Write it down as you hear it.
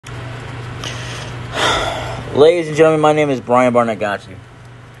Ladies and gentlemen, my name is Brian Barnett. Got you.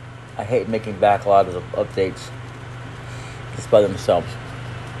 I hate making backlogs of updates just by themselves.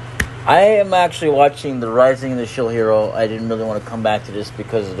 I am actually watching The Rising of the Shield Hero. I didn't really want to come back to this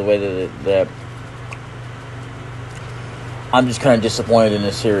because of the way that I'm just kind of disappointed in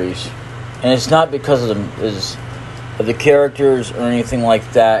this series. And it's not because of the characters or anything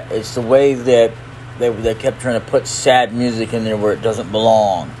like that. It's the way that they kept trying to put sad music in there where it doesn't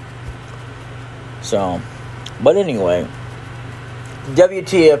belong. So, but anyway,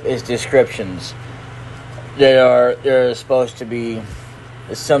 W.T.F is descriptions. They're supposed to be,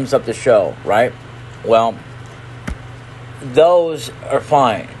 it sums up the show, right? Well, those are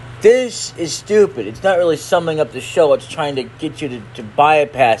fine. This is stupid. It's not really summing up the show. It's trying to get you to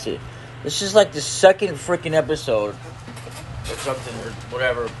bypass it. This is like the second freaking episode or something or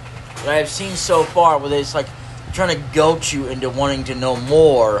whatever that I have seen so far where it's like trying to goat you into wanting to know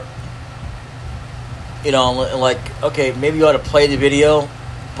more. You know, like, okay, maybe you ought to play the video,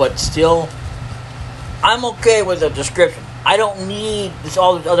 but still, I'm okay with the description. I don't need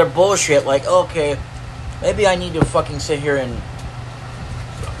all this other bullshit, like, okay, maybe I need to fucking sit here and,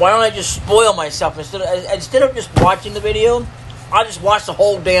 why don't I just spoil myself? Instead of just watching the video, I'll just watch the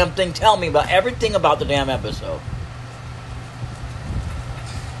whole damn thing, tell me about everything about the damn episode.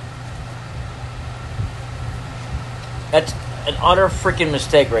 That's an utter freaking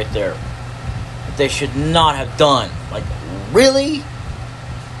mistake right there. They should not have done. Like, really?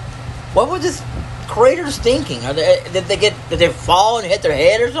 What were the creators thinking? Did they fall and hit their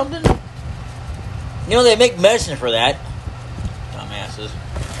head or something? You know, they make medicine for that. Dumbasses.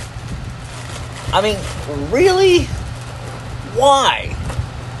 I mean, really? Why?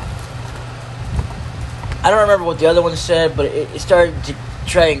 I don't remember what the other one said, but it started to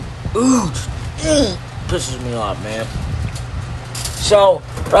try and pisses me off, man. So,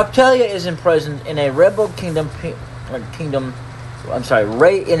 Raptalia is imprisoned in a rebel kingdom. I'm sorry,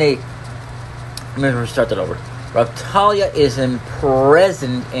 let me start that over. Raptalia is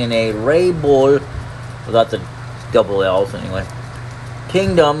imprisoned in a rebel, without the double L's anyway,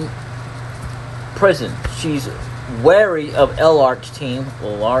 kingdom prison. She's wary of Elark's team.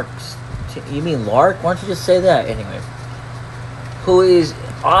 You mean Lark? Why don't you just say that anyway? Who is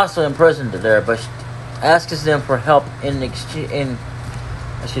also imprisoned there, but asks them for help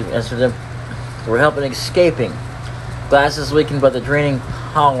for help in escaping. Glass is weakened by the draining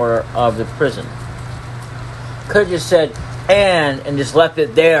power of the prison. Could have just said and just left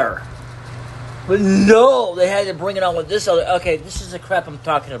it there. But no, they had to bring it on with this other. Okay, this is the crap I'm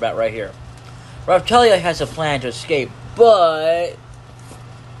talking about right here. Raptalia has a plan to escape, but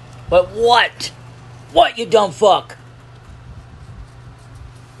what? What, you dumb fuck?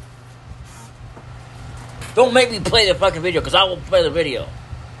 Don't make me play the fucking video, because I will play the video.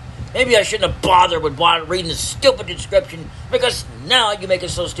 Maybe I shouldn't have bothered with reading the stupid description, because now you make it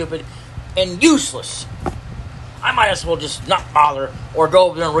so stupid and useless. I might as well just not bother or go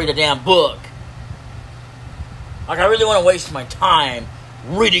over there and read a damn book. Like, I really want to waste my time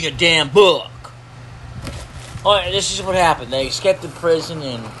reading a damn book. Alright, this is what happened. They escaped the prison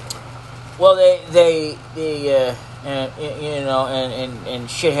and, well, and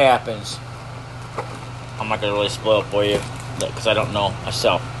shit happens. I'm not going to really spoil it for you, because I don't know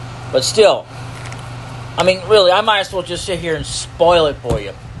myself. But still, I mean, really, I might as well just sit here and spoil it for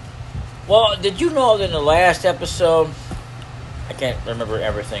you. Well, did you know that in the last episode, I can't remember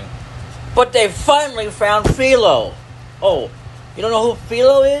everything, but they finally found Philo. Oh, you don't know who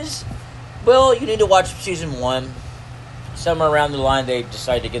Philo is? Well, you need to watch season 1. Somewhere around the line, they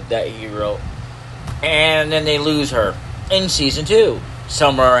decide to get that hero, and then they lose her in season 2.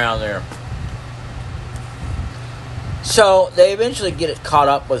 Somewhere around there. So, they eventually get it caught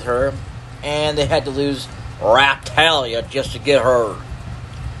up with her, and they had to lose Raptalia just to get her.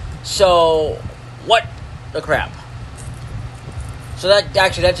 So, what the crap? So that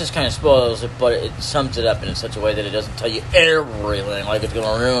just kind of spoils it, but it sums it up in such a way that it doesn't tell you everything, like it's going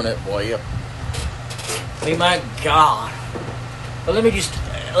to ruin it for you. I mean, my God. But let me just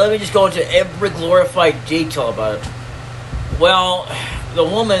go into every glorified detail about it. Well, the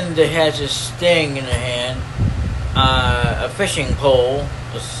woman that has this sting in her hand, a fishing pole,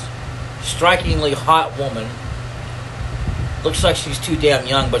 this strikingly hot woman. Looks like she's too damn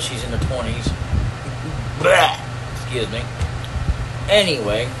young, but she's in her 20s. Excuse me.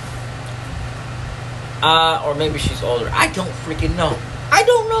 Anyway. Or maybe she's older. I don't freaking know. I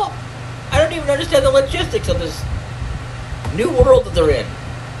don't know. I don't even understand the logistics of this new world that they're in.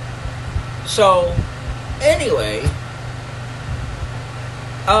 So, anyway.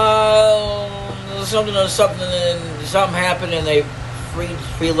 Something happened and they freed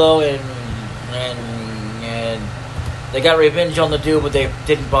Philo and And they got revenge on the dude, but they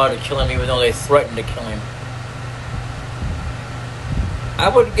didn't bother to kill him, even though they threatened to kill him. I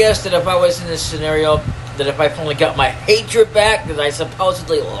would guess that if I was in this scenario, that if I finally got my hatred back, because I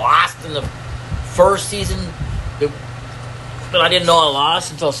supposedly lost in the first season, but I didn't know I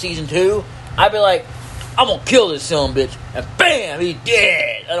lost until season 2, I'd be like, I'm gonna kill this son bitch, and bam, he's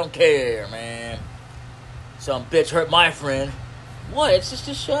dead. I don't care, man. Some bitch hurt my friend. What? It's just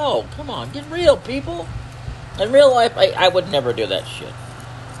a show. Come on, get real, people. In real life, I would never do that shit.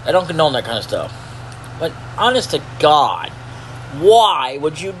 I don't condone that kind of stuff. But honest to God, why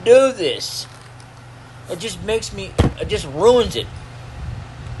would you do this? It just makes me, it just ruins it.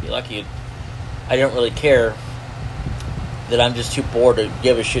 Be lucky I don't really care, that I'm just too bored to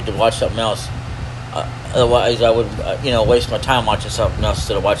give a shit to watch something else. Otherwise, I would, waste my time watching something else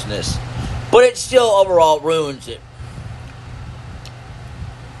instead of watching this. But it still overall ruins it.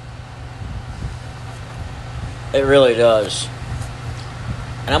 It really does.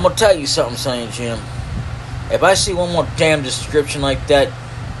 And I'm going to tell you something, Sonny and Jim. If I see one more damn description like that,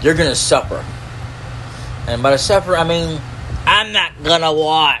 you're going to suffer. And by the suffer, I mean, I'm not going to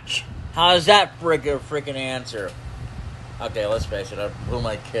watch. How's that freaking answer? Okay, let's face it. Who am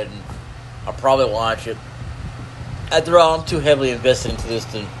I kidding? I'll probably watch it. After all, I'm too heavily invested into this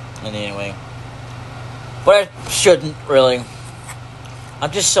in any way. But I shouldn't, really.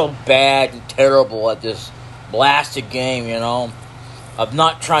 I'm just so bad and terrible at this blasted game, of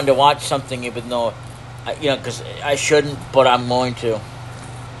not trying to watch something even though, because I shouldn't, but I'm going to.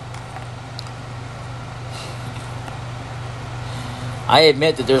 I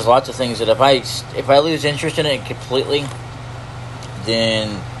admit that there's lots of things that if I lose interest in it completely,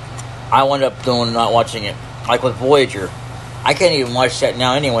 then I wind up not watching it. Like with Voyager. I can't even watch that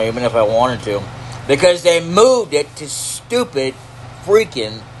now anyway, even if I wanted to. Because they moved it to stupid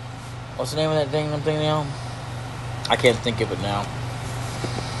freaking... What's the name of that thing I'm thinking now? I can't think of it now.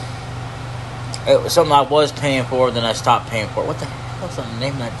 It was something I was paying for, then I stopped paying for it. What's the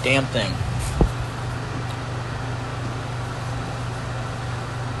name of that damn thing?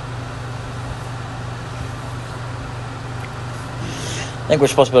 I think we're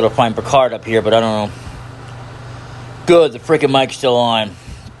supposed to be able to find Picard up here, but I don't know. Good, the freaking mic's still on.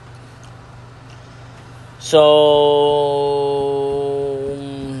 So...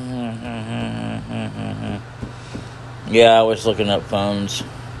 yeah, I was looking up phones.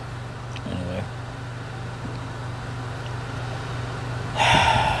 Anyway.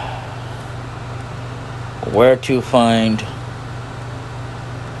 Where to find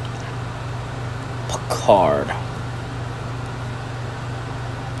Picard?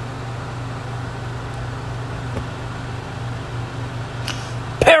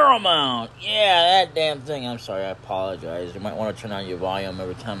 Paramount! Yeah, that damn thing. I'm sorry, I apologize. You might want to turn on your volume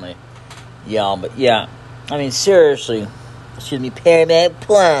every time I yell, but yeah. I mean, seriously. Excuse me, Paramount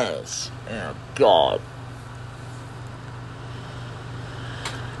Plus. Oh, God.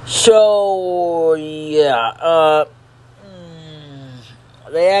 So, yeah.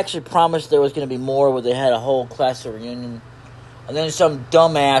 They actually promised there was going to be more where they had a whole class reunion. And then some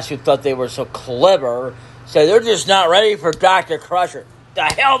dumbass who thought they were so clever said they're just not ready for Dr. Crusher. The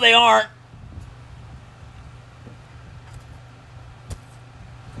hell they aren't.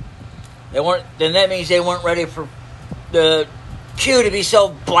 They weren't. Then that means they weren't ready for the Q to be so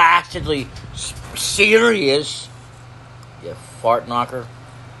blastedly serious. You fart knocker.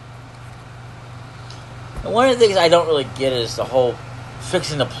 And one of the things I don't really get is the whole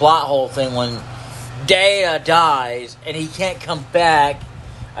fixing the plot hole thing when Data dies and he can't come back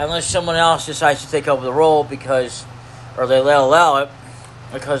unless someone else decides to take over the role or they allow it.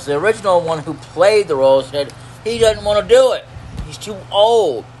 Because the original one who played the role said he doesn't want to do it. He's too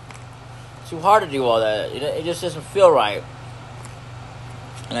old. It's too hard to do all that. It just doesn't feel right.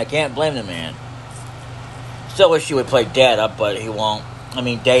 And I can't blame the man. Still wish he would play Data, but he won't. I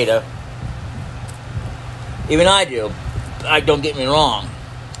mean, Data. Even I do. Don't get me wrong.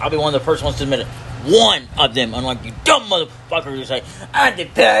 I'll be one of the first ones to admit it. One of them, unlike you dumb motherfuckers who say, I'm the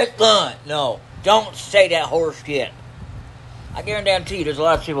best one. No, don't say that horse shit. I guarantee you, there's a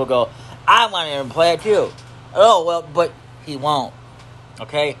lot of people who go, I want him to play it too. Oh, well, but he won't.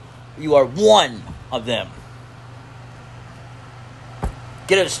 Okay? You are one of them.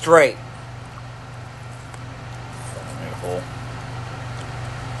 Get it straight.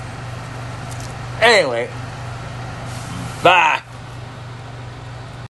 Anyway. Bye.